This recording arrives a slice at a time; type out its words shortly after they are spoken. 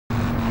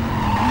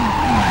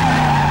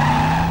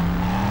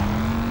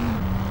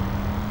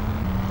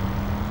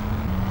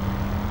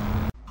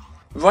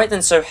Right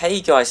then, so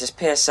hey guys, it's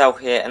PSL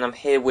here, and I'm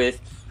here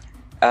with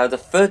the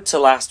third to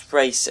last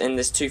race in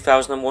this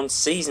 2001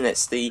 season.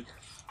 It's the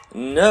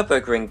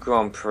Nurburgring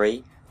Grand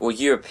Prix, or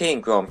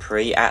European Grand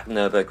Prix at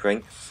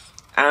Nurburgring.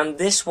 And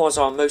this was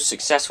our most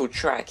successful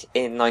track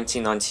in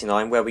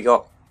 1999, where we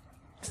got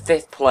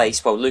 5th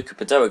place. Well, Luca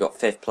Badoer got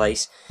 5th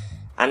place,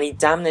 and he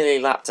damn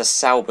nearly lapped a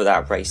Sauber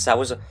that race. That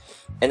was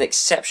an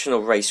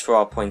exceptional race for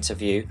our point of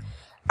view.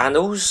 And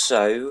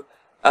also,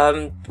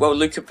 well,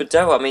 Luca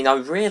Badoer, I mean, I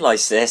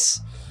realised this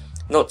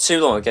not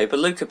too long ago, but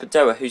Luca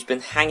Badoer, who's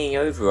been hanging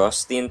over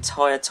us the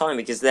entire time,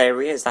 because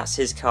there he is, that's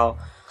his car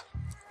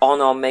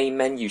on our main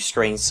menu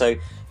screen. So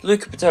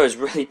Luca Badoer has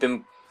really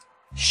been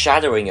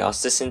shadowing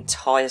us this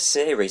entire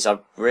series, I've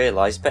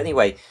realised. But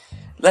anyway,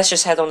 let's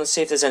just head on and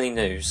see if there's any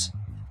news.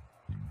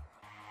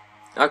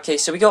 Okay,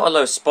 so we got a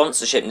lot of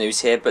sponsorship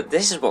news here, but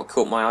this is what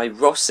caught my eye,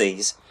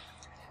 Rossi's.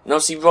 And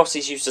obviously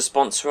Rossi's used to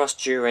sponsor us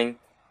during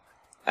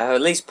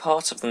at least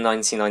part of the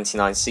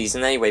 1999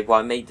 season anyway, where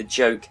I made the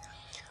joke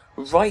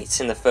right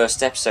in the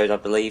first episode, I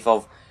believe,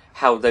 of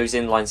how those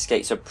inline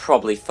skates are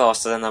probably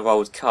faster than our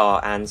old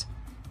car. And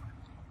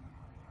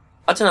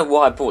I don't know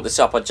why I brought this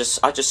up, I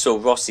just saw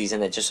Rossi's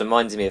and it just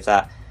reminded me of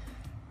that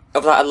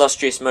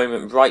illustrious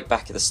moment right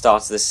back at the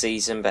start of the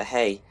season. But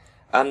hey,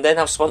 they're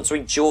now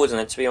sponsoring Jordan,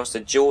 and to be honest, the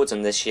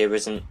Jordan this year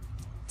isn't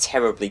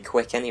terribly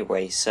quick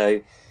anyway,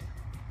 so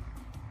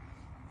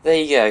there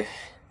you go.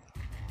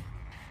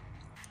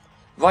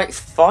 Right,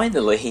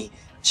 finally,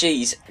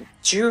 geez,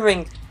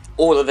 during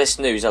all of this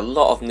news, a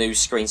lot of news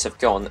screens have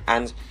gone,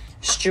 and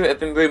Stuart have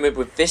been rumoured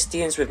with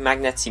Visteons, with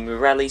Magneti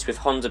Marellis, with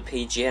Honda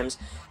PGMs.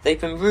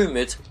 They've been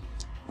rumoured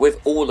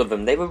with all of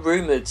them. They were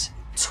rumoured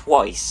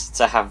twice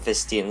to have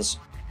Visteons.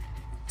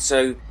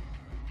 So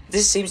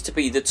this seems to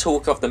be the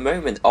talk of the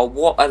moment.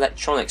 What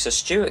electronics are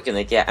Stuart going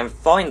to get? And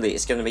finally,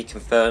 it's going to be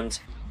confirmed.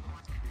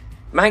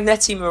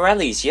 Magneti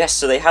Marellis, yes,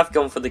 so they have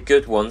gone for the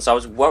good ones. I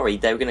was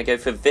worried they were going to go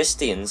for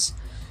Visteons,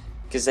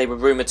 because they were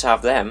rumoured to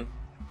have them.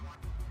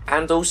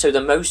 And also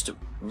the most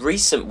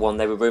recent one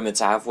they were rumoured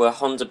to have were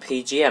Honda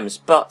PGMs.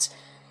 But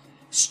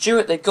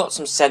Stuart, they've got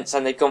some sense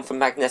and they've gone for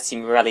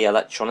Magneti Marelli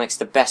electronics,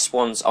 the best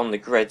ones on the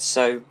grid,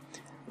 so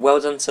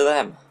well done to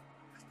them.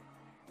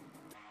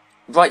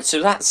 Right,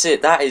 so that's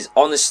it. That is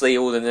honestly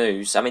all the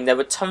news. I mean, there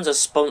were tons of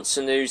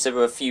sponsor news, there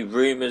were a few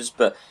rumours,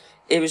 but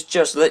it was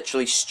just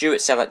literally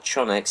Stuart's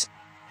electronics.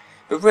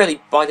 But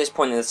really, by this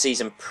point in the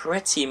season,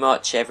 pretty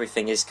much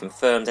everything is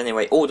confirmed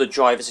anyway. All the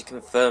drivers are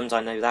confirmed,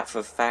 I know that for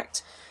a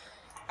fact.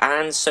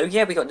 And so,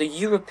 yeah, we got the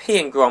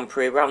European Grand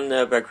Prix around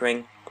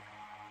Nurburgring.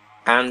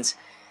 And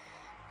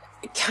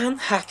can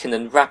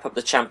Hakkinen wrap up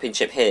the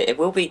championship here? It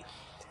will be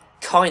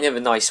kind of a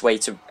nice way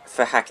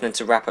for Hakkinen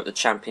to wrap up the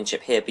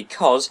championship here,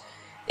 because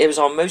it was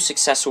our most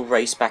successful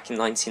race back in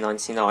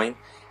 1999.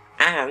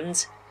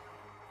 And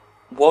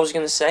what was I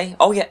going to say?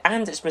 Oh yeah,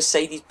 and it's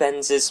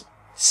Mercedes-Benz's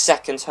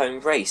second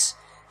home race.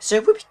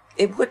 So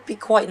it would be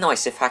quite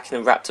nice if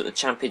Hakkinen wrapped up the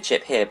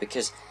championship here,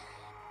 because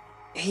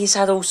he's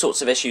had all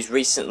sorts of issues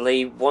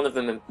recently. One of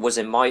them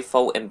wasn't my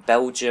fault in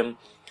Belgium,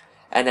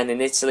 and then in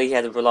Italy he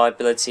had a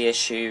reliability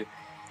issue.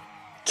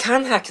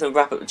 Can Hakkinen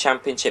wrap up the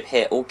championship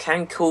here, or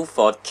can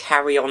Coulthard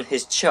carry on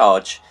his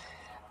charge?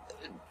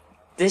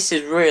 This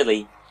is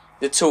really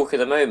the talk of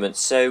the moment,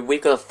 so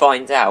we've got to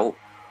find out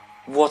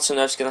what on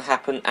earth's going to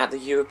happen at the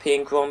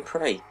European Grand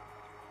Prix.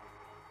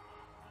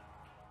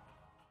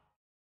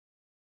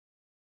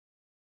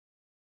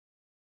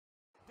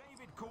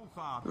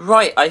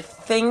 Right, I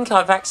think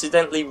I've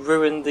accidentally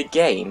ruined the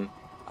game.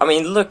 I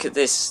mean, look at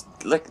this.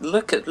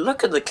 Look at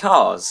the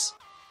cars.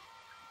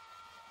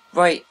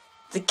 Right,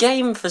 the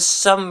game, for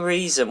some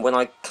reason, when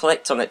I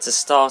clicked on it to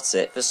start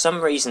it, for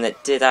some reason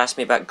it did ask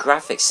me about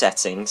graphics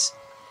settings,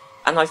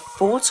 and I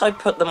thought I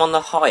put them on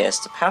the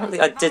highest. Apparently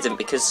I didn't,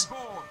 because,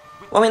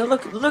 well, I mean,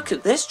 look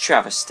at this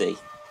travesty.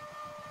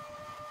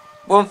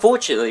 Well,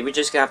 unfortunately, we're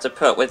just gonna have to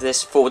put up with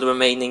this for the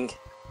remaining.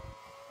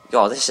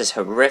 God, this is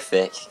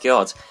horrific.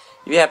 God.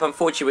 Yeah, but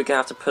unfortunately we're going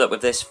to have to put up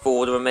with this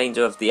for the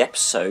remainder of the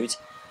episode.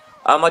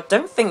 I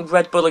don't think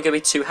Red Bull are going to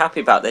be too happy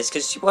about this,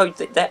 because, well,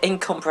 they're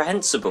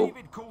incomprehensible,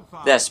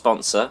 their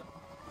sponsor.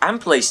 And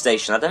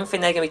PlayStation, I don't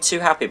think they're going to be too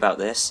happy about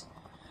this.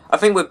 I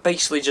think we're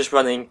basically just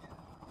running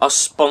a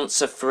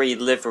sponsor-free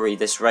livery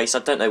this race. I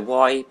don't know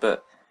why,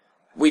 but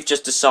we've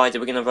just decided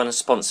we're going to run a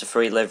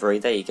sponsor-free livery.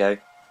 There you go.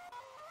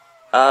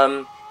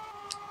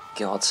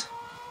 God.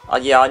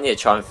 Yeah, I need to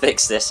try and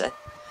fix this.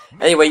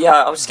 Anyway,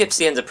 yeah, I'll skip to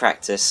the end of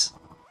practice.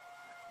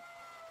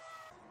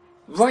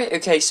 Right,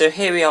 okay, so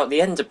here we are at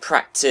the end of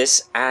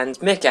practice,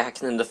 and Mika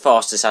Hakkinen the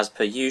fastest as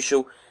per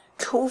usual.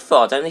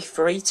 Coulthard only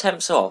 3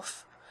 tenths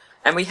off.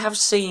 And we have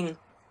seen,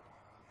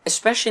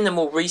 especially in the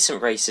more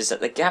recent races, that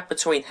the gap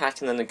between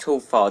Hakkinen and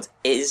Coulthard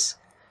is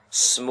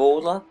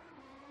smaller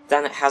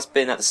than it has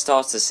been at the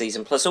start of the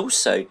season. Plus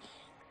also,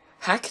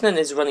 Hakkinen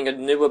is running a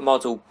newer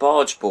model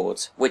barge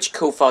board, which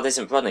Coulthard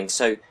isn't running,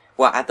 so,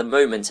 well, at the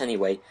moment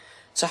anyway.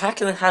 So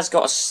Hakkinen has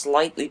got a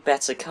slightly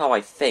better car,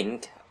 I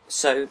think,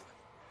 so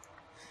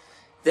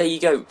there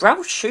you go.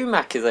 Ralf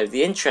Schumacher, though,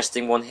 the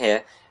interesting one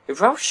here.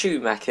 Ralf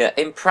Schumacher,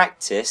 in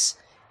practice,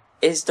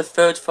 is the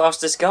third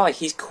fastest guy.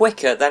 He's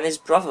quicker than his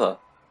brother.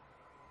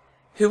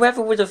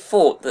 Whoever would have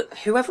thought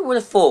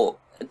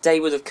a day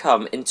would have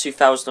come in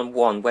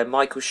 2001 where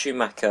Michael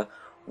Schumacher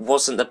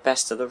wasn't the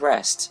best of the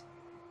rest.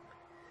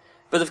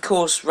 But of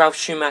course, Ralf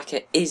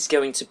Schumacher is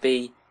going to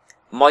be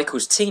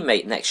Michael's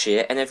teammate next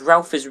year, and if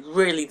Ralf is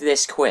really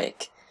this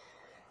quick,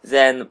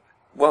 then,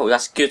 well,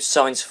 that's good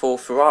signs for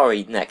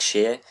Ferrari next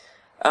year.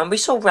 We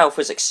saw Ralf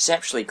was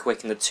exceptionally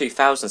quick in the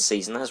 2000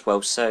 season as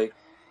well, so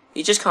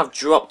he just kind of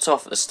dropped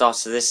off at the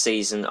start of this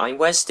season. I mean,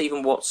 where's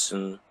Stephen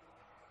Watson?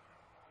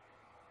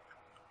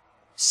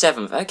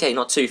 7th, okay,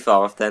 not too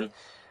far off then.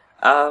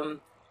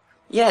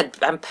 Yeah,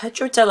 and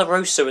Pedro Della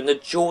Rosa and the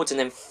Jordan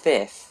in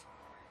 5th.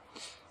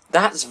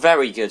 That's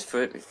very good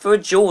for a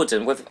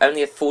Jordan with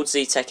only a Ford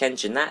Zetec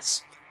engine.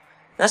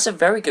 That's a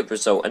very good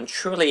result, and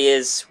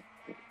Trulli's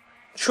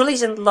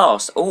in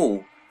last.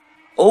 Oh,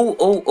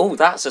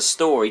 that's a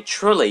story.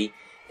 Trulli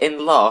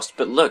in last,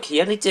 but look,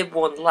 he only did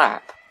 1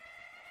 lap,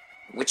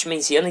 which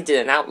means he only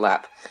did an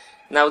outlap.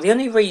 Now, the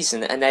only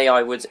reason an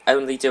AI would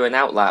only do an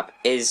outlap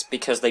is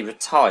because they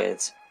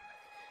retired.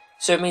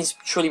 So it means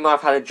Trulli might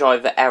have had a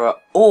driver error,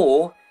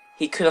 or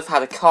he could have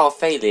had a car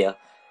failure.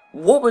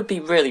 What would be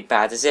really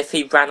bad is if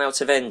he ran out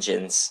of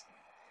engines.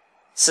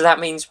 So that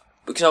means,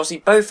 because obviously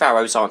both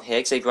Arrows aren't here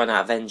because they've run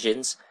out of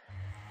engines.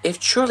 If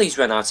Trulli's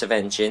run out of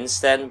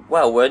engines, then,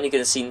 well, we're only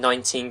going to see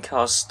 19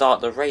 cars start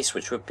the race,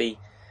 which would be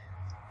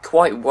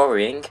quite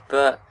worrying.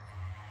 But,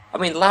 I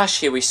mean,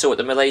 last year we saw at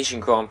the Malaysian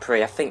Grand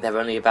Prix, I think there were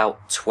only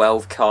about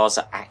 12 cars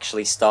that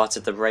actually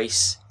started the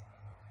race.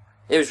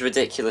 It was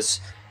ridiculous.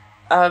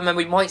 And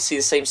we might see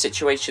the same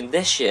situation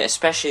this year,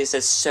 especially as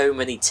there's so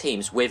many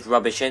teams with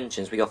rubbish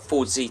engines. We got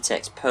Ford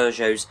Zetecs,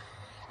 Peugeots,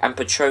 and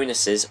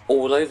Petronases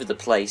all over the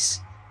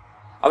place.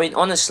 I mean,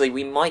 honestly,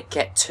 we might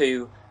get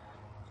to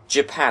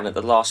Japan at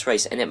the last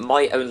race, and it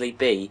might only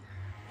be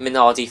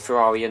Minardi,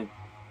 Ferrari,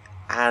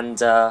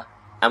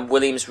 and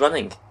Williams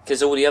running,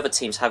 because all the other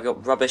teams have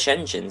got rubbish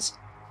engines.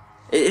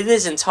 It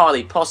is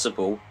entirely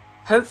possible.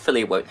 Hopefully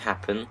it won't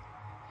happen.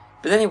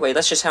 But anyway,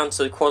 let's just head on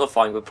to the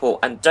qualifying report,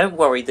 and don't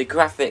worry, the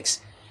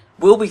graphics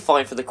will be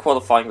fine for the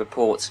qualifying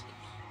report,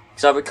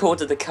 because I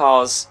recorded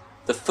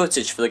the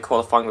footage for the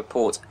qualifying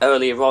report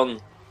earlier on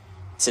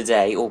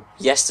today, or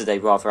yesterday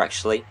rather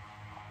actually.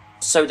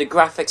 So the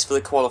graphics for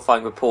the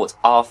qualifying report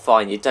are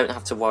fine, you don't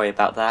have to worry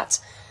about that.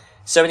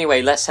 So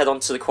anyway, let's head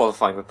on to the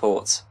qualifying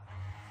report.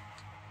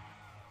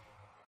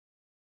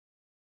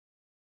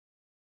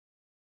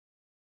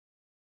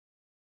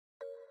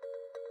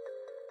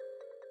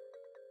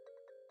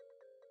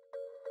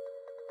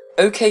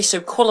 Okay, so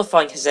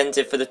qualifying has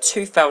ended for the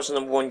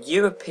 2001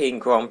 European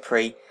Grand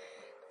Prix,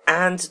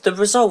 and the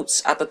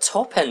results at the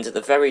top end at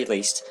the very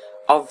least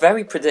are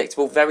very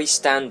predictable, very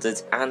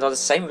standard, and are the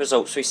same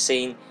results we've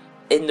seen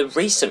in the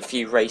recent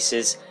few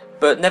races,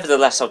 but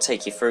nevertheless I'll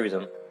take you through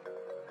them.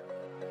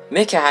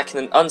 Mika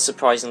Hakkinen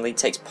unsurprisingly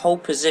takes pole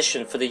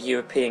position for the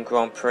European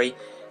Grand Prix,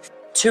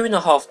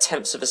 2.5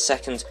 tenths of a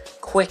second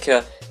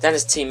quicker than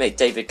his teammate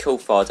David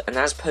Coulthard, and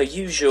as per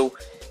usual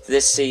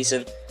this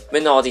season,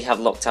 Minardi have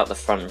locked out the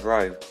front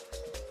row.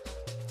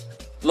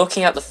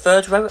 Looking at the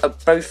third row are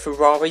both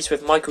Ferraris,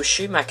 with Michael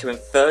Schumacher in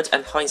third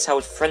and Heinz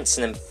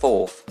Frentzen in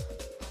fourth,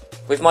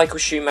 with Michael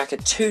Schumacher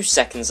 2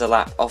 seconds a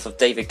lap off of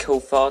David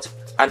Coulthard,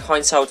 and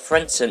Heinz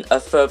Frentzen a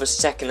further 1.5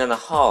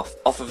 seconds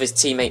off of his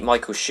teammate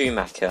Michael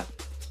Schumacher.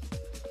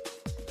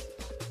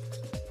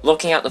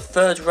 Looking at the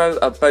third row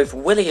are both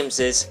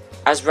Williamses,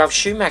 as Ralf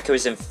Schumacher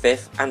is in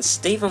 5th and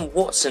Stephen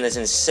Watson is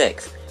in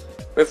 6th,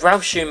 with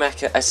Ralf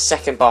Schumacher a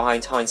second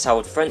behind Heinz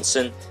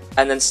Frentzen,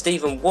 and then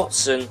Stephen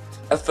Watson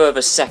a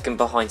further second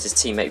behind his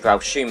teammate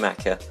Ralf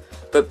Schumacher.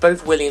 But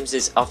both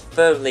Williamses are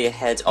firmly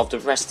ahead of the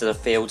rest of the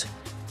field,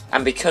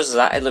 and because of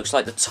that it looks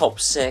like the top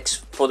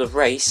 6 for the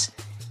race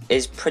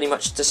is pretty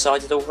much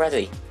decided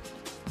already.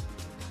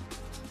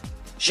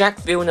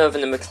 Jacques Villeneuve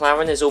in the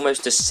McLaren is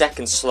almost a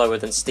second slower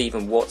than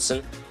Stephen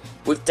Watson,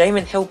 with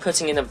Damon Hill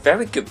putting in a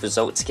very good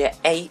result to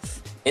get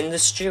 8th in the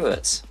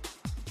Stewarts.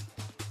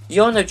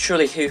 Jarno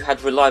Trulli, who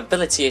had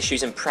reliability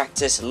issues in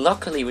practice,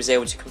 luckily was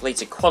able to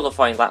complete a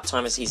qualifying lap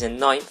time as he's in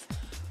 9th,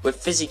 with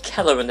Fizzy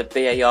Keller in the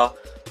BAR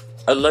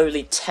a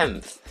lowly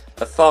 10th,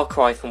 a far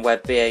cry from where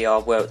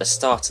BAR were at the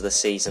start of the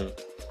season.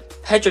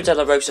 Pedro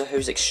Della Rosa,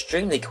 who's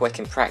extremely quick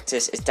in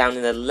practice, is down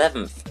in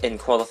 11th in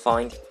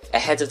qualifying,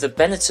 ahead of the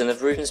Benetton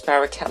of Rubens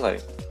Barrichello.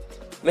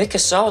 Mika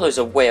Salo's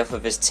are way off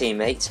of his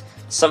teammate,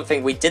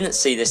 something we didn't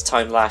see this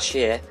time last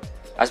year,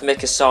 as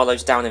Mika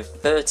Salo's down in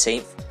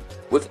 13th,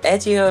 with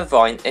Eddie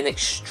Irvine in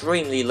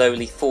extremely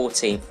lowly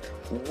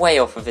 14th, way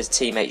off of his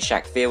teammate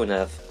Jacques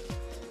Villeneuve.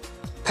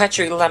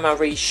 Patrick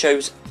Lemarie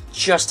shows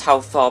just how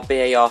far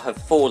BAR have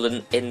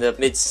fallen in the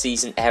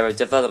mid-season aero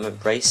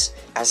development race,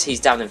 as he's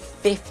down in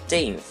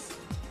 15th,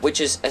 which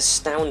is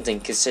astounding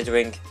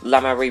considering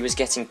Lemarie was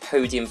getting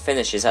podium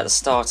finishes at the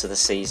start of the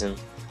season.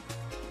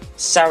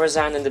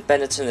 Sarrazin in the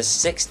Benetton is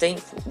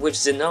 16th, with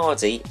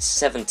Zinardi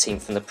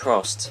 17th in the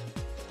Prost.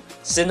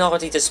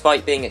 Zinardi,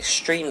 despite being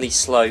extremely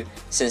slow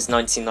since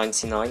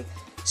 1999,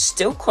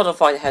 still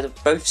qualified ahead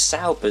of both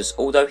Saubers,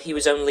 although he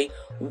was only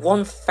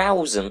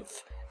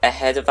 1,000th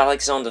ahead of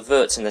Alexander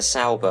Wurz in the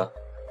Sauber,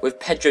 with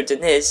Pedro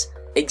Diniz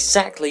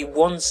exactly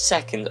 1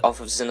 second off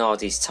of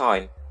Zanardi's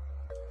time.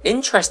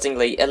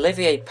 Interestingly,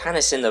 Olivier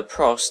Panis in the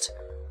Prost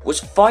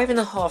was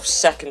 5.5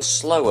 seconds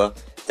slower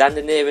than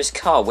the nearest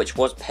car, which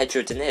was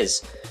Pedro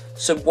Diniz.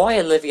 So why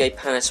Olivier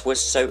Panis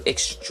was so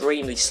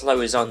extremely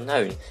slow is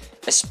unknown,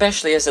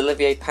 especially as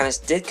Olivier Panis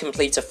did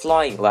complete a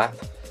flying lap,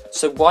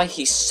 so why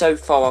he's so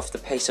far off the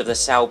pace of the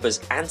Saubers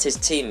and his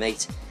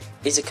teammate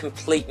is a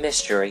complete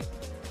mystery.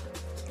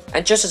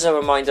 And just as a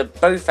reminder,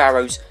 both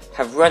Arrows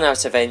have run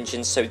out of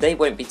engines, so they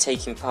won't be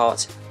taking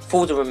part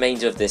for the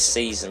remainder of this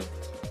season.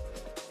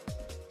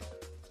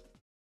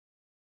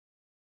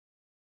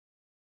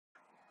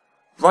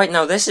 Right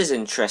now, this is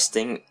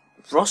interesting.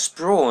 Ross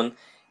Brawn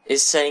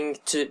is saying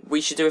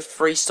we should do a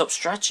 3-stop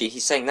strategy.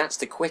 He's saying that's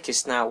the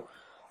quickest now.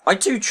 I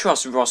do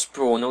trust Ross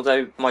Brawn,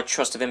 although my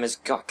trust of him has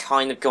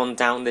kind of gone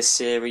down this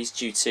series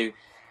due to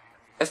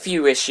a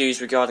few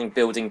issues regarding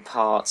building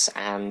parts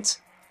and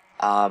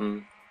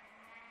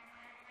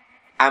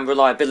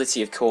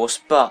reliability, of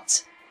course.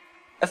 But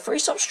a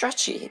 3-stop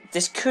strategy,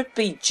 this could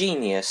be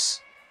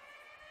genius.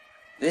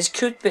 This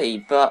could be,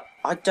 but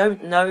I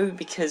don't know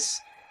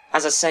because,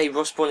 as I say,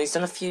 Ross Brawn has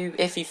done a few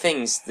iffy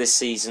things this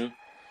season.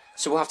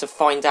 So we'll have to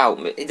find out.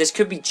 This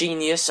could be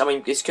genius. I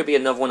mean, this could be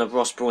another one of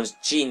Ross Brawn's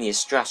genius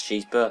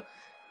strategies, but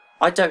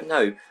I don't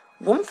know.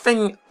 One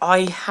thing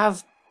I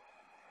have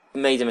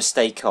made a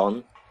mistake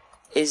on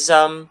is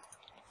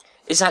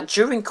that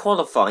during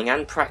qualifying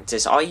and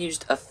practice, I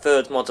used a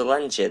 3rd model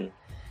engine.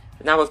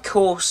 Now, of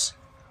course,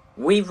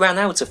 we ran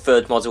out of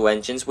 3rd model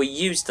engines. We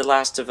used the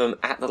last of them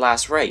at the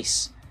last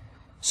race,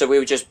 so we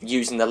were just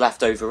using the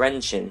leftover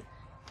engine.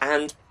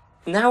 And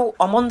now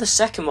I'm on the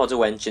 2nd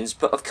model engines,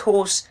 but of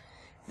course,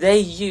 they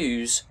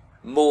use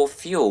more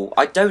fuel.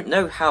 I don't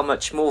know how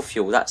much more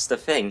fuel, that's the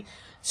thing.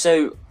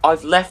 So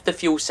I've left the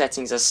fuel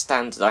settings as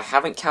standard. I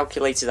haven't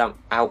calculated them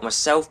out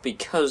myself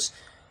because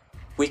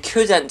we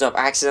could end up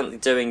accidentally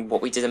doing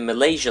what we did in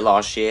Malaysia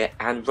last year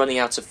and running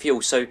out of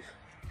fuel. So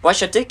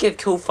whilst I did give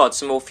Coulthard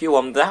some more fuel,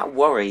 I'm that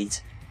worried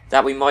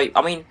that we might...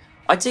 I mean,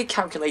 I did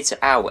calculate it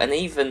out, and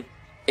even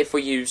if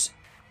we use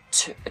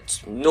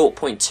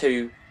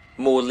 0.2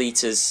 more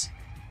litres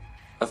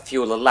of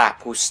fuel a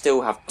lap, we'll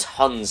still have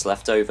tons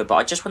left over. But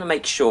I just want to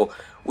make sure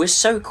we're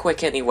so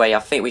quick anyway. I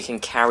think we can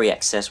carry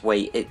excess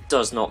weight. It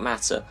does not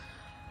matter.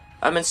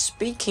 And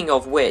speaking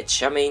of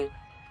which, I mean,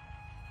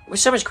 we're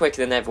so much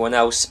quicker than everyone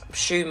else.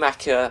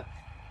 Schumacher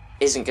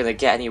isn't going to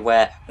get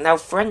anywhere. Now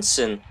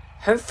Frentzen,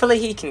 hopefully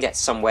he can get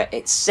somewhere.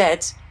 It's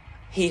said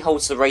he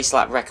holds the race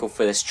lap record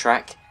for this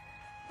track.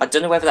 I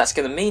don't know whether that's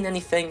going to mean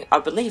anything. I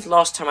believe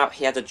last time out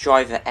he had a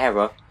driver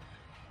error.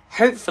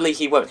 Hopefully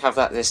he won't have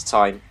that this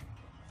time.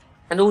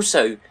 And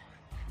also,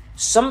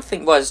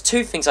 there's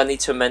 2 things I need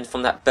to amend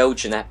from that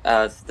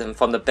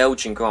from the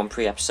Belgian Grand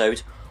Prix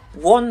episode.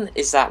 One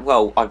is that,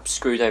 well, I've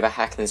screwed over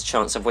Hakkinen's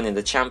chance of winning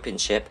the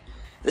championship.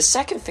 The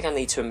second thing I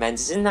need to amend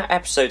is in that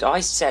episode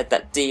I said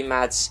that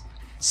DMAD's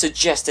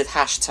suggested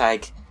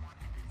hashtag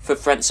for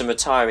Frentzen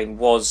retiring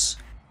was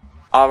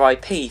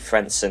RIP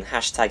Frentzen,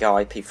 hashtag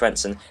RIP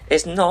Frentzen.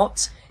 It's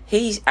not.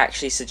 He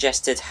actually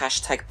suggested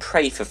hashtag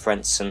pray for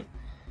Frentzen.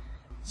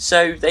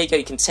 So there you go,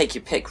 you can take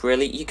your pick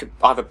really. You could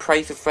either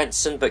pray for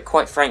Frentzen, but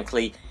quite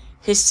frankly,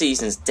 his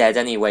season's dead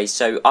anyway,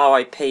 so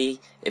RIP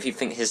if you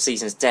think his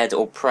season's dead,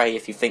 or pray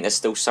if you think there's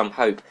still some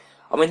hope.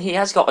 I mean, he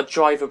has got a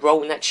driver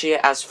role next year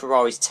as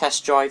Ferrari's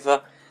test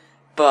driver,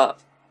 but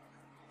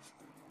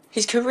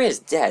his career's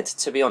dead,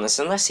 to be honest.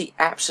 Unless he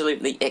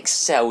absolutely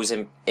excels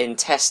in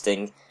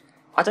testing,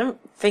 I don't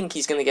think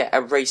he's going to get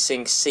a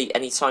racing seat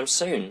anytime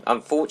soon,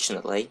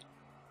 unfortunately.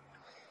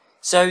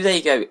 So there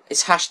you go,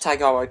 it's hashtag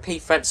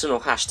RIP Frentzen or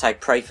hashtag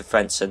pray for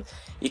Frentzen.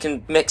 You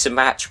can mix and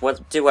match,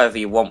 do whatever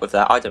you want with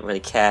that, I don't really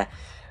care.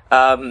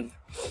 But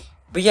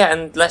yeah,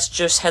 and let's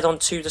just head on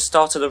to the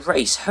start of the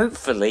race,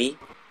 hopefully.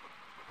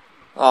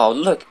 Oh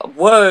look,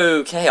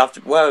 whoa, okay,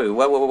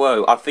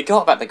 whoa, I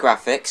forgot about the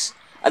graphics.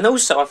 And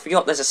also, I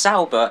forgot there's a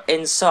Sauber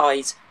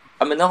inside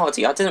a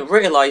Minardi. I didn't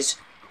realise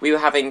we were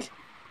having...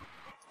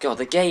 God,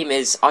 the game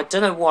is... I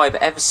don't know why,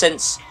 but ever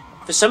since...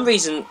 For some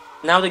reason...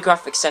 Now the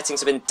graphic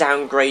settings have been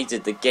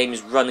downgraded, the game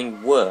is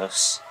running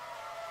worse.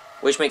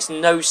 Which makes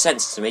no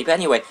sense to me. But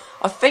anyway,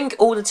 I think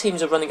all the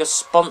teams are running a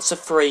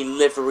sponsor-free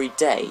livery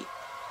day.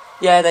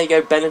 Yeah, there you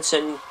go,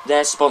 Benetton,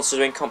 their sponsors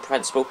are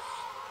incomprehensible.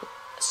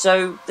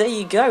 So, there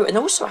you go. And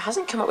also, it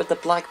hasn't come up with the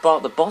black bar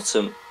at the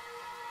bottom.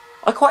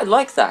 I quite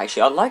like that,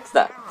 actually. I like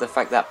that, the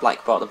fact that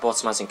black bar at the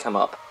bottom hasn't come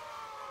up.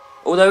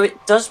 Although,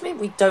 it does mean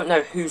we don't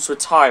know who's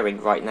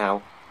retiring right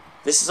now.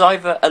 This is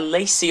either a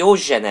Lacey or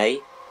Genet.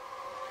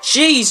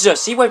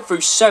 Jesus, he went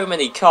through so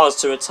many cars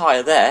to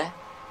retire there.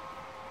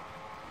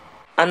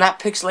 And that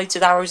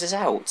pixelated arrows is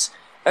out.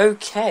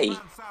 Okay.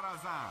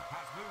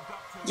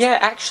 Yeah,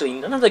 actually,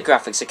 none of the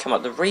graphics have come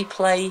up. The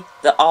replay,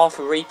 the R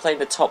for replay in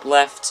the top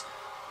left,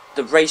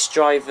 the race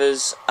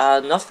drivers,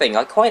 nothing.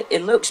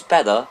 It looks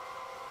better.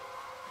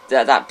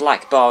 that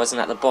black bar isn't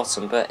at the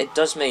bottom, but it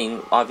does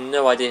mean I have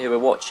no idea who we're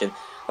watching.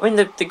 I mean,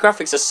 the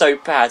graphics are so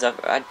bad,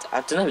 I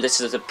don't know, this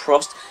is a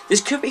Prost.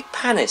 This could be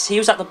Panis, he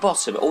was at the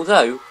bottom,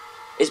 although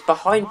it's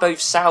behind both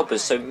Saubers,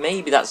 so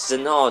maybe that's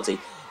Minardi.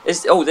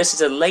 Oh, this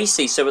is a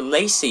Lacey, so a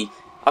Lacey,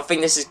 I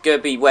think this is going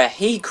to be where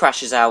he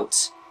crashes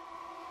out.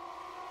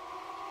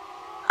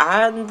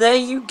 And there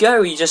you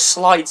go, he just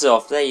slides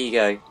off, there you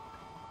go.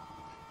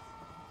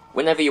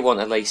 Whenever you want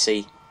a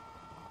Lacey.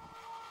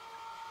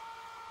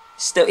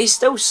 He's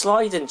still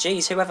sliding,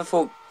 jeez, whoever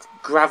thought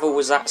gravel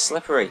was that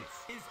slippery.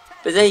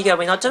 But there you go, I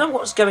mean, I don't know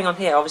what's going on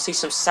here. Obviously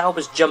some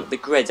Saubers jumped the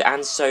grid,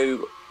 and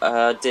so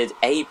did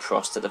a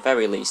Prost at the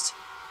very least.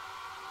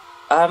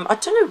 I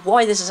don't know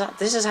why this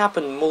has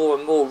happened more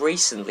and more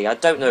recently. I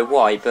don't know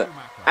why, but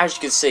as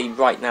you can see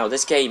right now,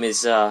 this game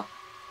is...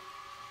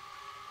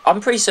 I'm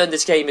pretty certain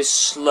this game is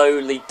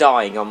slowly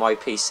dying on my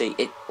PC.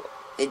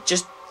 It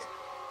just...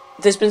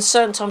 There's been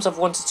certain times I've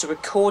wanted to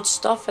record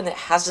stuff and it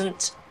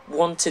hasn't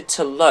wanted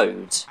to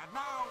load.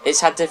 It's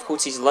had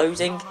difficulties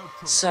loading,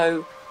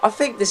 so I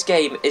think this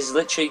game is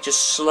literally just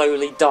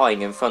slowly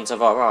dying in front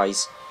of our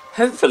eyes.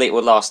 Hopefully it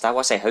will last now.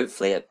 I say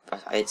hopefully,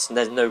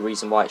 there's no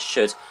reason why it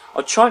should.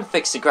 I'll try and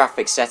fix the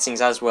graphics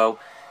settings as well.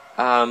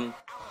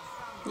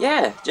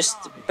 Yeah, just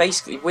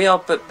basically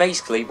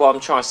basically what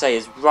I'm trying to say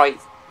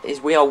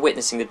is we are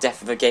witnessing the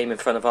death of a game in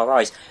front of our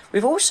eyes.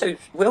 We're also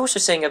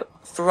seeing a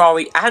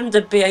Ferrari and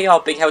a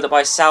BAR being held up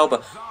by a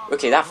Sauber.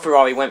 Okay, that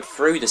Ferrari went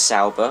through the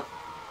Sauber.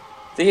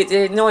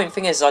 The annoying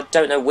thing is I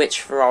don't know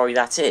which Ferrari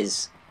that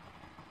is.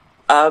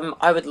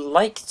 I would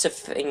like to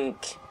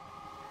think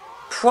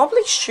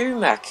probably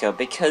Schumacher,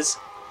 because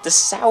the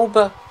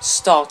Sauber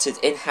started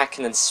in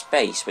Hakkinen's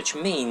space, which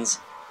means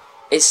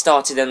it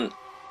started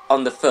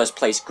on the first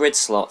place grid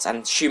slot,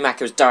 and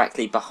Schumacher was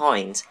directly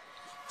behind.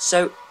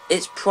 So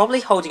it's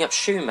probably holding up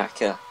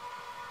Schumacher,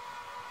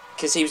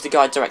 because he was the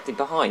guy directly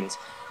behind.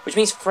 Which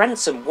means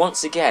Frentzen,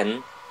 once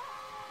again,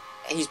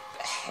 he's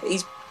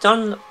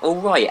done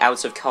alright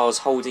out of cars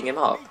holding him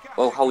up,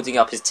 or holding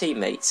up his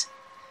teammates.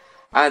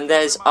 And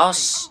there's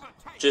us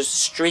just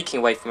streaking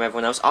away from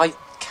everyone else. I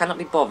cannot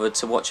be bothered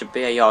to watch a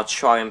BAR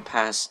try and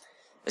pass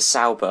a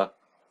Sauber,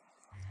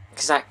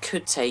 because that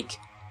could take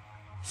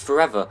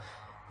forever.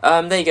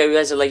 There you go,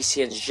 there's a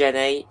Lacey and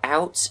Genet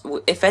out.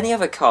 If any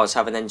other cars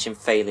have an engine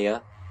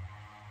failure,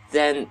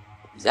 then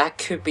that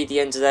could be the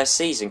end of their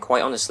season,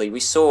 quite honestly.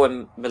 We saw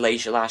in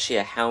Malaysia last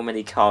year how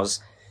many cars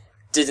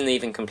didn't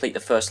even complete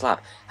the first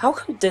lap. How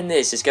come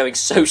Deniz is going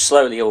so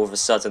slowly all of a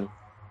sudden?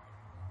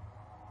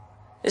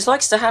 This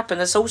likes to happen.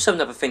 There's also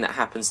another thing that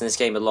happens in this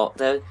game a lot.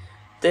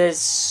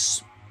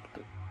 There's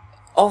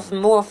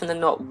more often than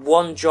not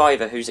one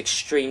driver who's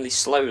extremely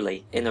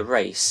slowly in a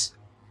race.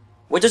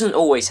 Well, it doesn't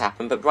always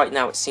happen, but right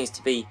now it seems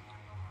to be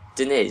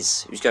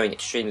Deniz who's going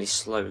extremely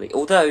slowly.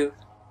 Although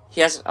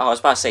he hasn't. Oh, I was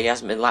about to say he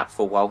hasn't been lapped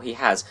for a while. He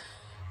has.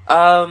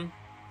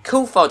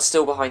 Coulthard's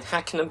still behind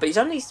Hakkinen, but he's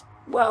only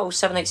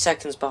 7-8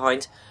 seconds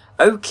behind.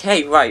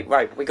 Okay,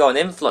 right. We got an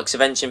influx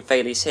of engine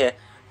failures here.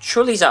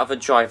 Trulli's out of a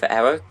driver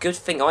error. Good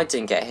thing I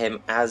didn't get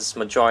him as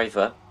my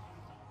driver.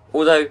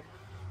 Although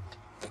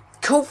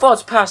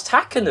Coulthard's passed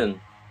Hakkinen.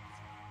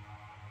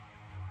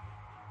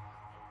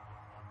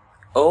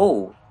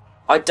 Oh,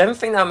 I don't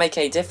think that'll make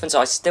any difference.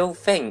 I still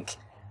think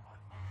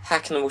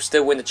Hakkinen will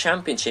still win the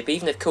championship,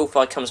 even if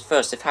Coulthard comes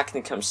first. If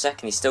Hakkinen comes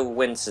second, he still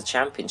wins the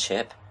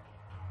championship.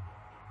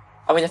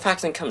 I mean, if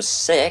Hakkinen comes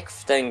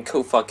sixth, then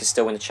Coulthard can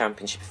still win the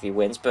championship if he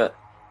wins, but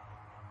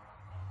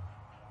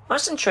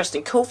that's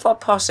interesting.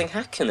 Coulthard passing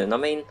Hakkinen. I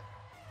mean,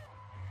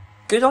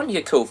 good on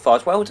you,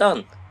 Coulthard. Well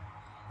done.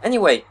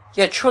 Anyway,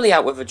 yeah, Trulli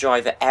out with a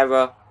driver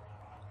error.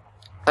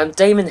 And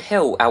Damon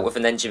Hill out with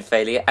an engine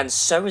failure, and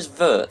so is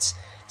Wirtz.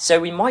 So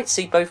we might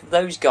see both of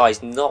those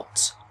guys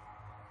not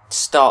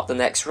start the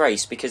next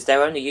race, because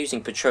they're only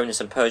using Petronas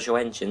and Peugeot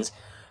engines.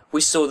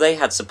 We saw they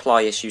had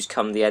supply issues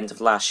come the end of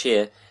last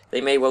year.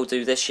 They may well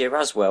do this year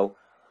as well.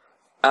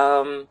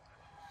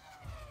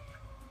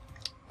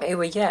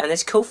 Anyway, yeah, and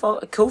it's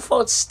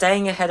Coulthard's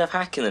staying ahead of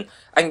Hakkinen.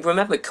 And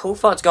remember,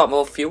 Coulthard's got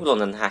more fuel on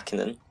than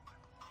Hakkinen.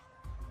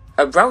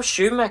 Ralf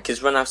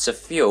Schumacher's run out of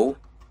fuel.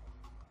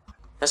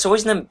 That's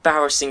always an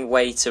embarrassing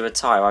way to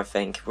retire, I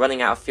think.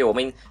 Running out of fuel. I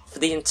mean, for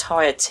the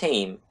entire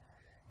team.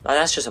 Like,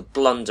 that's just a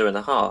blunder and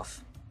a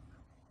half.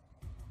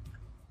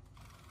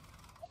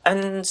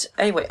 And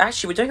anyway,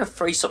 actually, we're doing a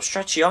three-stop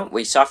strategy, aren't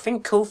we? So I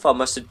think Coulthard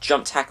must have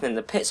jumped Hakkinen in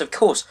the pits. Of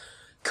course,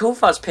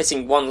 Coulthard's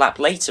pitting one lap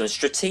later, and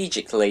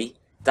strategically,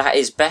 that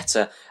is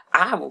better.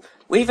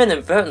 We've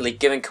inadvertently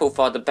given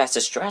Coulthard the better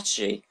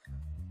strategy.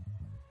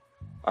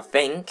 I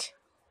think.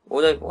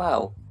 Although,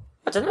 well,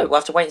 I don't know, we'll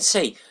have to wait and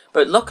see.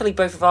 But luckily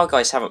both of our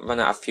guys haven't run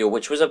out of fuel,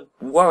 which was a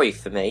worry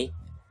for me.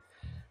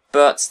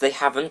 But they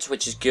haven't,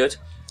 which is good.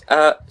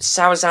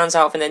 Sarazan's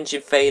out of an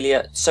engine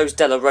failure, so's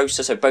De La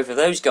Rosa, so both of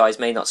those guys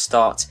may not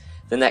start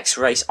the next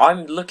race.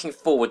 I'm looking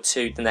forward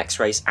to the next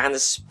race, and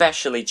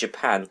especially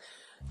Japan,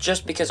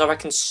 just because I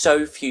reckon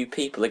so few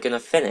people are going to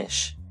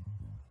finish.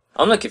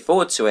 I'm looking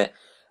forward to it.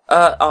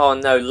 Oh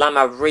no,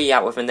 Lemarie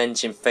out with an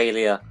engine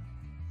failure.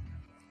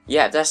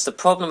 Yeah, that's the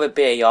problem with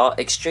BAR.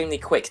 Extremely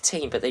quick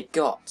team, but they've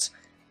got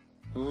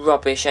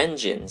rubbish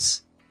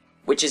engines,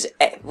 which is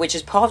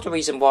part of the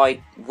reason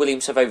why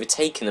Williams have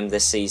overtaken them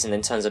this season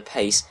in terms of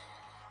pace,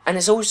 and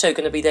it's also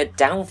going to be their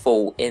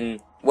downfall in,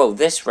 well,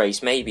 this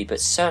race maybe,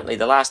 but certainly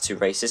the last two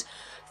races.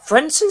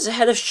 Frenzen's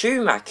ahead of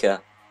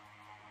Schumacher.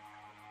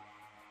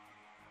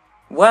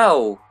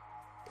 Well,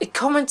 a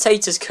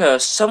commentator's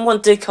curse. Someone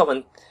did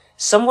comment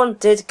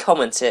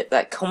it,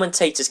 that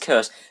commentator's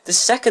curse. The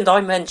second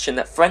I mentioned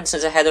that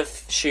Frenzen's ahead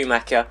of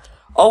Schumacher,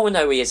 oh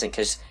no he isn't,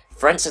 because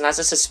Frenzen has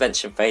a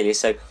suspension failure,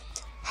 so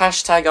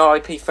hashtag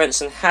RIP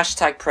Frenzen,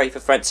 hashtag pray for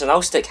Frenzen.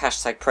 I'll stick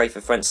hashtag pray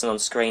for Frenzen on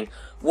screen.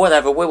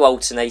 Whatever, we'll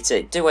alternate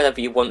it. Do whatever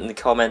you want in the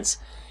comments.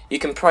 You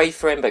can pray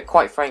for him, but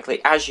quite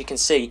frankly, as you can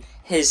see,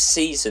 his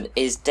season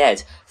is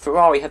dead.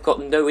 Ferrari have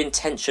got no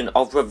intention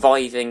of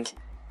reviving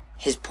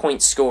his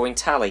point scoring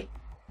tally.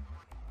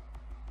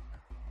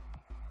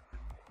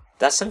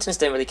 That sentence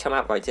didn't really come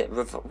out right, did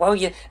it? Well,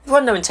 yeah, we've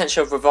got no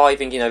intention of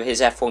reviving, you know, his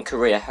F1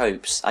 career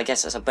hopes. I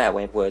guess that's a better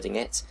way of wording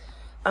it.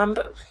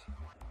 But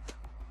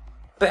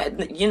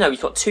you know,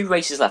 he's got 2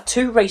 races left.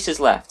 2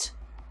 races left.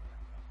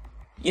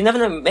 You never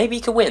know. Maybe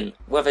he could win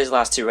one of his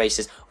last 2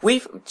 races.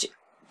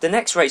 The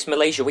next race,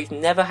 Malaysia. We've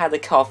never had a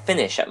car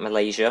finish at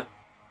Malaysia.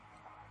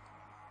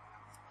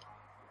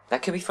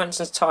 That could be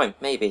Frenzen's time.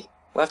 Maybe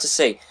we'll have to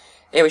see.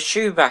 Anyway,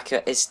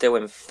 Schumacher is still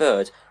in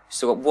 3rd.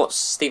 So got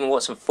Stephen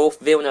Watson 4th,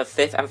 Villeneuve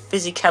 5th, and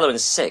Fisichella in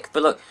 6th.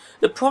 But look,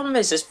 the problem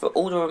is for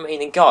all the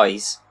remaining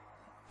guys,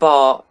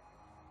 bar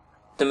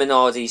the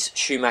Minardis,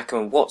 Schumacher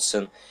and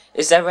Watson,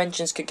 is their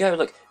engines could go.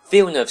 Look,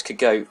 Villeneuve's could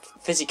go,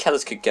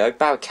 Fisichella's could go,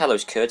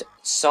 Barrichello's could,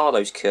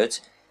 Salo's could.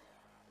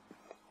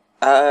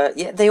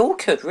 Yeah, they all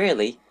could,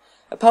 really.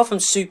 Apart from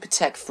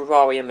Supertec,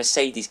 Ferrari and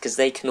Mercedes, because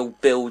they can all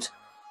build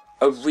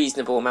a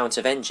reasonable amount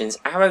of engines.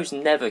 Arrows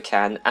never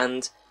can,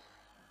 and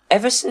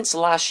ever since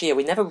last year,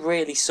 we never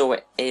really saw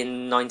it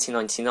in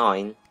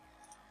 1999.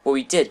 Well,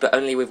 we did, but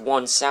only with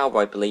one Sauber,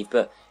 I believe.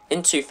 But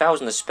in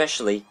 2000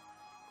 especially,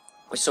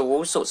 we saw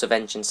all sorts of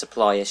engine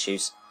supply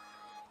issues.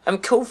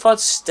 And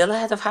Coulthard's still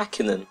ahead of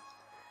Hakkinen.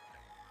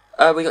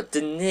 We got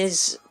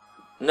Deniz.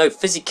 No,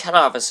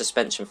 Fisichella have a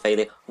suspension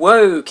failure.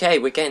 Whoa, okay,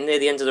 we're getting near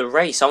the end of the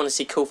race. I want to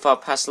see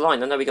Coulthard pass the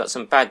line. I know we got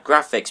some bad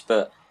graphics,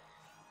 but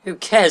who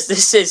cares?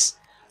 This is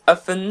a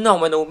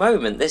phenomenal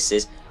moment. This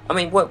is. I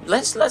mean, well,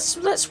 let's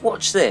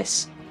watch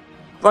this.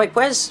 Right,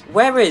 where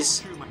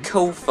is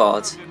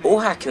Coulthard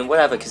or Hakkinen,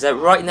 whatever, because they're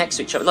right next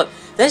to each other. Look,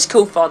 there's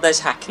Coulthard,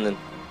 there's Hakkinen.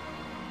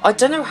 I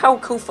don't know how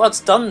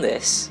Coulthard's done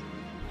this,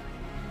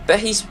 but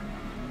he's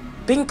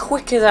been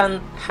quicker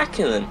than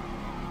Hakkinen.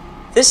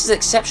 This is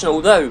exceptional,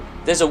 although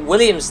there's a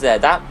Williams there.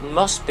 That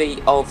must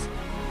be of,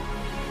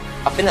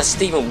 I think that's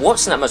Stephen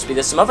Watson, that must be.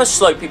 There's some other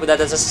slow people there.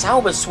 There's a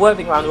Sauber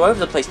swerving around all over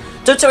the place.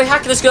 Don't tell me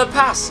Hakkinen's going to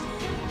pass.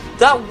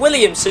 That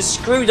Williams has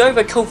screwed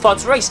over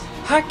Coulthard's race.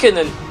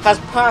 Hakkinen has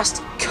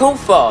passed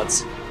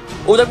Coulthard.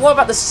 Although, what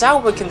about the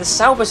Sauber? Can the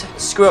Sauber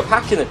screw up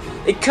Hakkinen?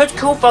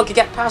 Coulthard could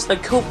get past. No,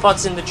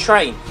 Coulthard's in the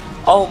train.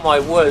 Oh my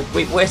word,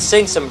 we're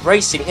seeing some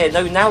racing here.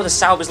 No, now the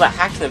Sauber's let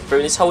Hakkinen through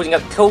and it's holding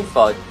up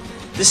Coulthard.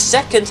 The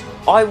second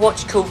I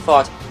watch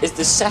Coulthard is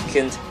the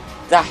second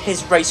that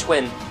his race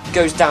win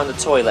goes down the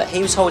toilet.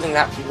 He was holding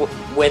that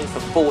win for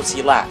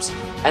 40 laps,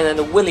 and then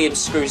the Williams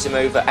screws him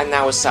over, and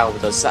now a Sauber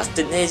does. So that's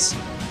Deniz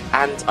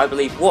and I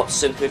believe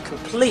Watson, who have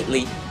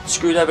completely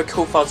screwed over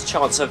Coulthard's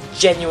chance of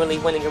genuinely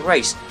winning a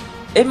race.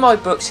 In my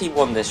books, he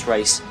won this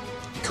race.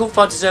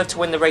 Coulthard deserved to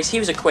win the race. He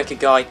was a quicker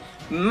guy.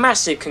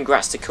 Massive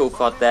congrats to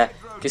Coulthard there,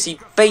 because he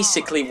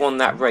basically won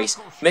that race.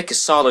 Mika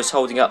Salo's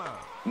holding up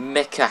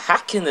Mika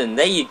Hakkinen,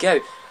 there you go.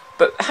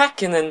 But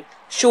Hakkinen,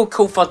 sure,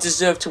 Coulthard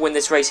deserved to win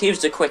this race. He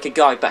was the quicker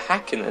guy, but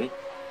Hakkinen,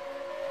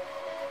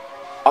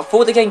 I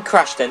thought the game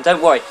crashed then,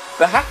 don't worry.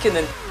 But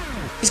Hakkinen,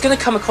 he's going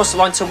to come across the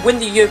line to win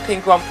the European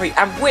Grand Prix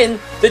and win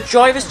the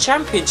Drivers'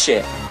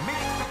 Championship.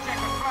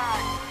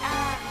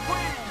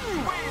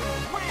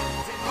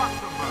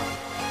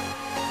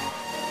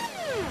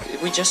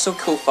 We just saw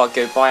Coulthard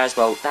go by as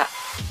well. That,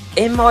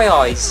 in my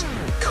eyes,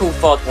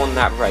 Coulthard won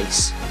that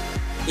race.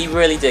 He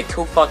really did.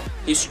 Coulthard,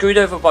 he was screwed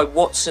over by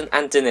Watson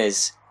and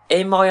Deniz.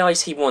 In my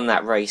eyes, he won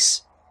that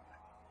race.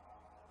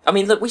 I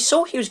mean, look, we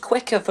saw he was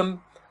quicker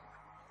from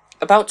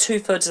about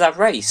 2/3 of that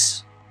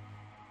race.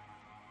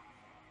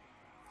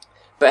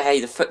 But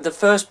hey, the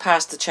first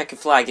pass to checkered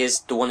flag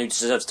is the one who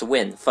deserves to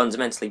win,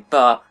 fundamentally.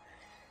 But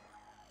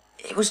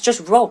it was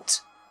just robbed.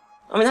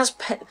 I mean, that's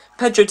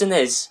Pedro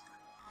Deniz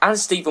and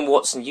Stephen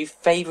Watson. You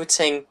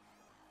favoriting,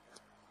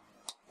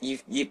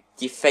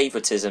 you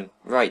favoritism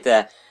right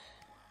there.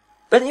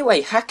 But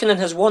anyway, Hakkinen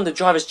has won the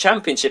Drivers'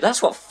 Championship.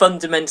 That's what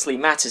fundamentally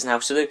matters now.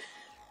 So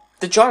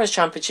the Drivers'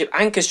 Championship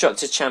and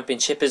Constructors'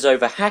 Championship is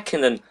over.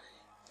 Hakkinen,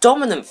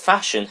 dominant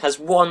fashion, has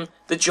won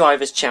the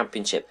Drivers'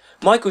 Championship.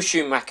 Michael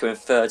Schumacher in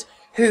 3rd.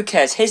 Who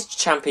cares? His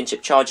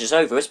championship charge is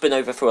over. It's been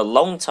over for a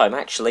long time,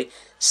 actually.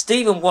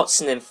 Stephen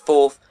Watson in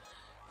 4th.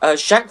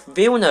 Jacques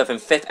Villeneuve in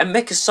 5th. And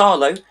Mika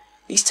Salo,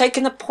 he's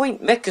taken a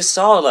point. Mika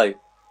Salo.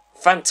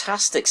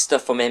 Fantastic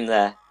stuff from him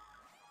there.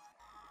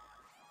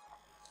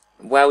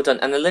 Well done.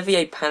 And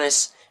Olivier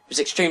Panis was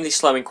extremely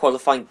slow in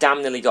qualifying,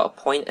 damn nearly got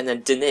a point, and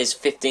then Deniz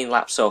 15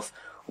 laps off.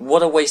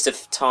 What a waste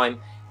of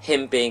time,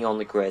 him being on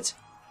the grid.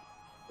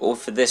 Or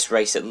for this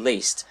race at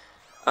least.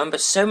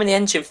 But so many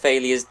engine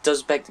failures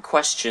does beg the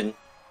question,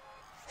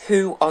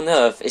 who on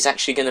earth is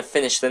actually going to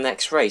finish the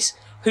next race?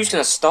 Who's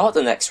going to start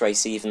the next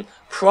race even?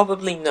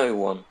 Probably no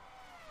one.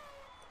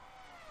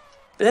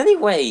 But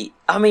anyway,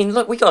 I mean,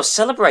 look, we got to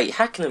celebrate.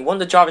 Hakkinen won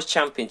the Drivers'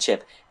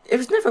 Championship. It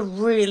was never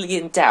really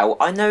in doubt.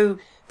 I know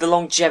the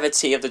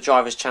longevity of the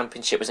Drivers'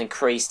 Championship was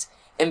increased.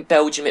 In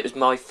Belgium, it was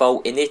my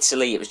fault. In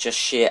Italy, it was just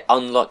sheer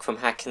unluck from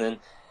Hakkinen.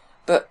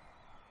 But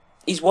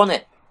he's won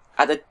it.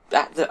 At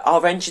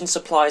our engine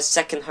supplier's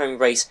second home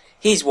race,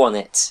 he's won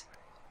it.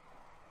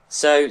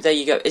 So there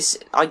you go.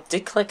 I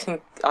did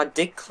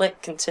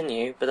click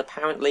continue, but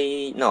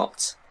apparently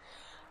not.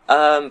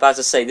 But as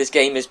I say, this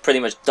game is pretty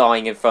much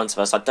dying in front of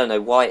us. I don't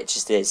know why, it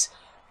just is.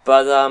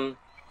 But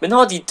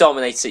Minardi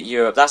dominates at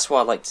Europe. That's what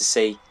I like to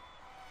see.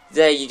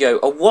 There you go,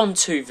 a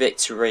 1-2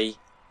 victory.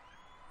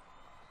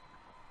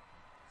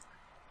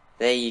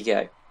 There you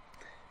go.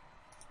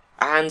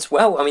 And,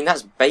 well, I mean,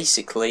 that's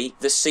basically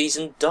the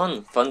season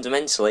done,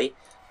 fundamentally.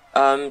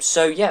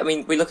 So, yeah, I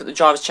mean, we look at the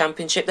Drivers'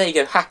 Championship. There you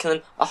go,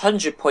 Hakkinen,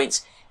 100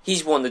 points.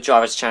 He's won the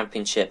Drivers'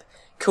 Championship.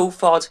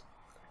 Coulthard,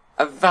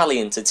 a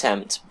valiant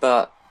attempt,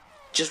 but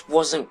just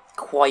wasn't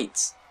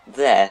quite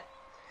there.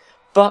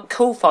 But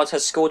Coulthard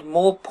has scored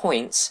more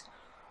points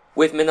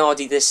with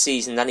Minardi this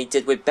season than he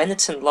did with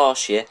Benetton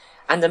last year,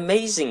 and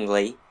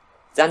amazingly,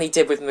 than he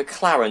did with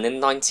McLaren in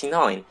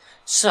 '99.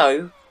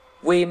 So,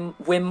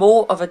 we're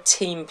more of a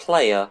team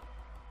player,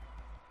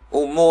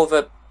 or more of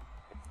a,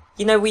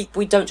 you know, we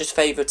don't just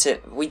favourite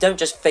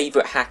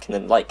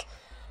Hakkinen like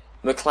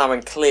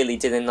McLaren clearly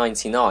did in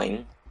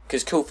 '99,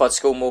 because Coulthard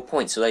scored more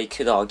points, although you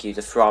could argue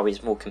the Ferrari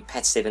is more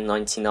competitive in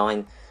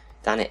 '99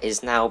 than it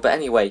is now. But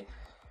anyway,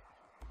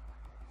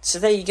 so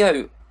there you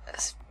go.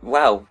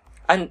 Wow.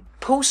 And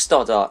Paul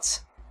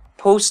Stoddart,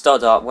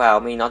 wow, I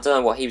mean, I don't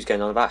know what he was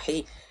going on about.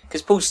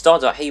 Because Paul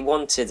Stoddart, he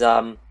wanted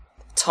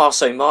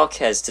Tarso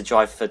Marquez to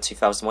drive for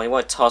 2001. He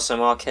wanted Tarso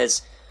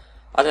Marquez.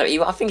 I don't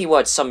know, I think he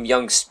wanted some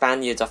young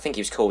Spaniard, I think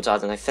he was called, I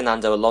don't know,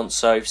 Fernando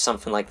Alonso,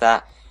 something like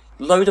that.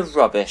 Load of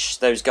rubbish,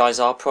 those guys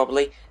are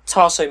probably.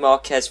 Tarso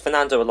Marquez,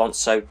 Fernando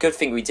Alonso, good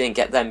thing we didn't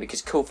get them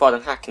because Coulthard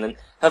and Hakkinen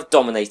have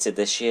dominated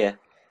this year.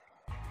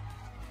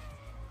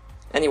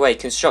 Anyway,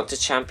 Constructors'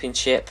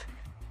 Championship,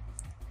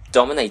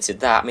 dominated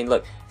that. I mean,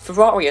 look,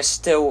 Ferrari are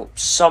still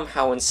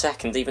somehow in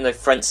second, even though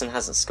Frentzen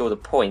hasn't scored a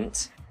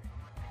point.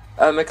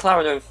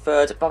 McLaren are in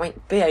third, but I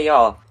mean,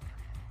 BAR,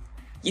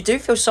 you do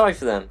feel sorry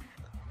for them.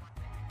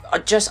 I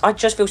just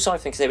feel sorry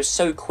for them because they were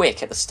so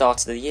quick at the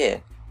start of the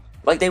year.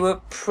 Like, they were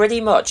pretty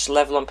much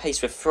level on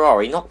pace with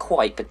Ferrari, not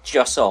quite, but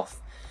just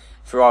off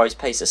Ferrari's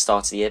pace at the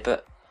start of the year.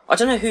 But I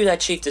don't know who their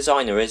chief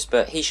designer is,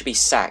 but he should be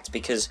sacked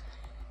because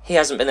he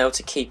hasn't been able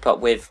to keep up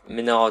with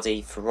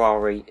Minardi,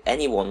 Ferrari,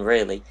 anyone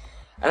really.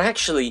 And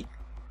actually,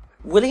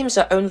 Williams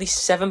are only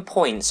 7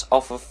 points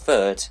off of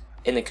third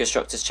in the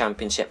Constructors'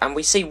 Championship. And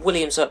we see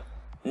Williams are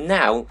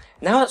now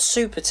that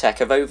Supertec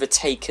have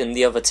overtaken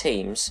the other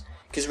teams,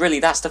 because really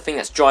that's the thing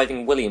that's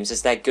driving Williams,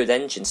 is their good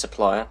engine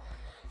supplier.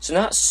 So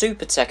now that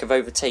Supertec have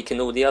overtaken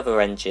all the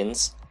other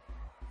engines,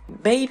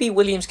 maybe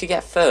Williams could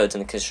get third in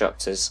the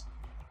Constructors.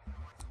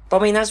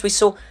 But I mean, as we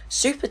saw,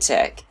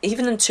 Supertec,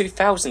 even in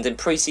 2000 in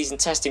pre-season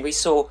testing, we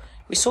saw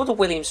the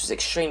Williams was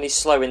extremely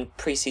slow in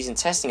pre-season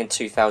testing in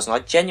 2000. I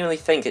genuinely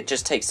think it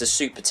just takes the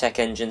Supertec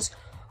engines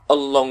a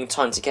long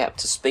time to get up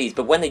to speed.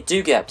 But when they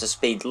do get up to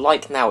speed,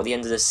 like now at the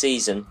end of the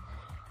season,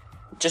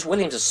 just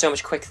Williams are so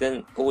much quicker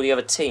than all the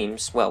other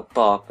teams. Well,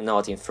 bar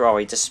Minardi and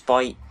Ferrari,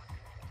 despite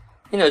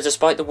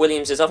the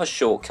Williams' other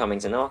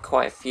shortcomings, and there are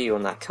quite a few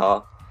on that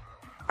car.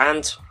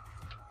 And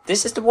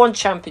this is the one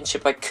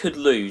championship I could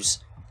lose.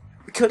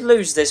 We could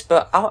lose this,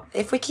 but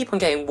if we keep on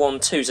getting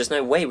 1-2s, there's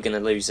no way we're going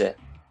to lose it.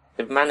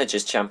 The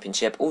Managers'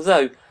 Championship.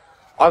 Although,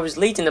 I was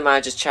leading the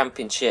Managers'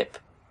 Championship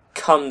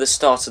come the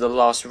start of the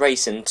last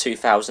race in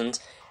 2000,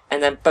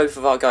 and then both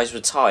of our guys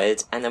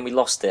retired, and then we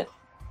lost it.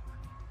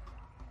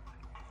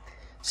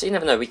 So you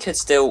never know, we could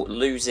still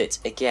lose it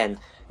again.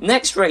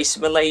 Next race,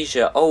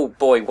 Malaysia. Oh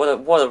boy, what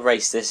a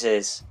race this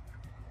is.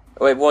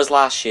 Oh, it was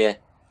last year.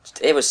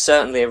 It was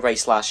certainly a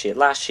race last year.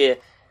 Last year,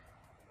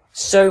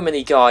 so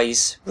many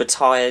guys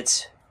retired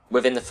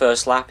within the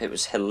first lap. It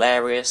was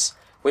hilarious.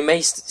 We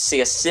may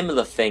see a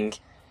similar thing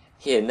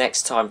here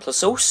next time.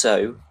 Plus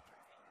also,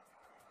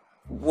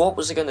 what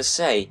was I going to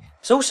say?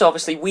 So also,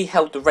 obviously, we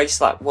held the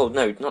race lap, well,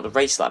 no, not the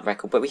race lap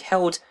record, but we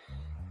held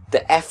the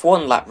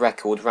F1 lap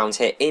record around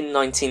here in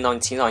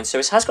 1999. So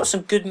it has got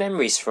some good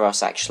memories for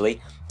us,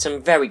 actually.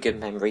 Some very good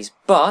memories.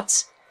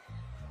 But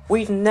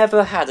we've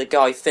never had a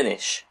guy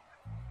finish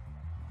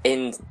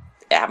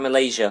at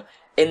Malaysia.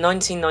 In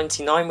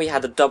 1999, we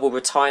had a double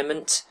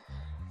retirement.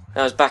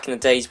 That was back in the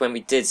days when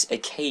we did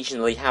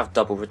occasionally have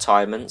double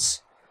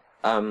retirements,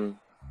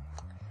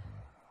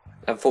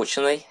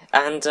 unfortunately.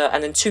 And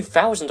in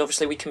 2000,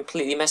 obviously, we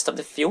completely messed up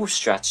the fuel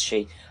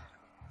strategy.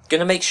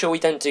 Gonna make sure we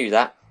don't do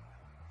that.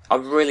 I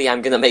really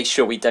am going to make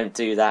sure we don't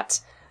do that.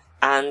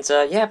 And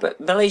yeah, but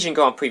Malaysian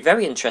Grand Prix,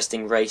 very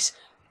interesting race.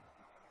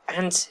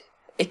 And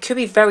it could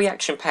be very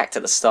action-packed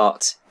at the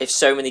start if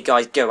so many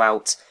guys go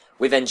out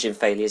with engine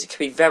failures. It could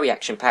be very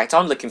action-packed.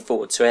 I'm looking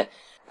forward to it.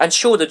 And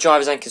sure, the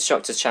Drivers' and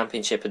Constructors'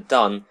 Championship are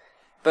done,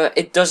 but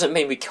it doesn't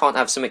mean we can't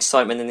have some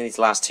excitement in these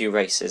last 2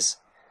 races.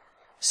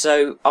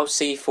 So I'll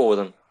see you for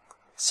them.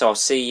 So I'll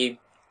see you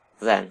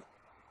then.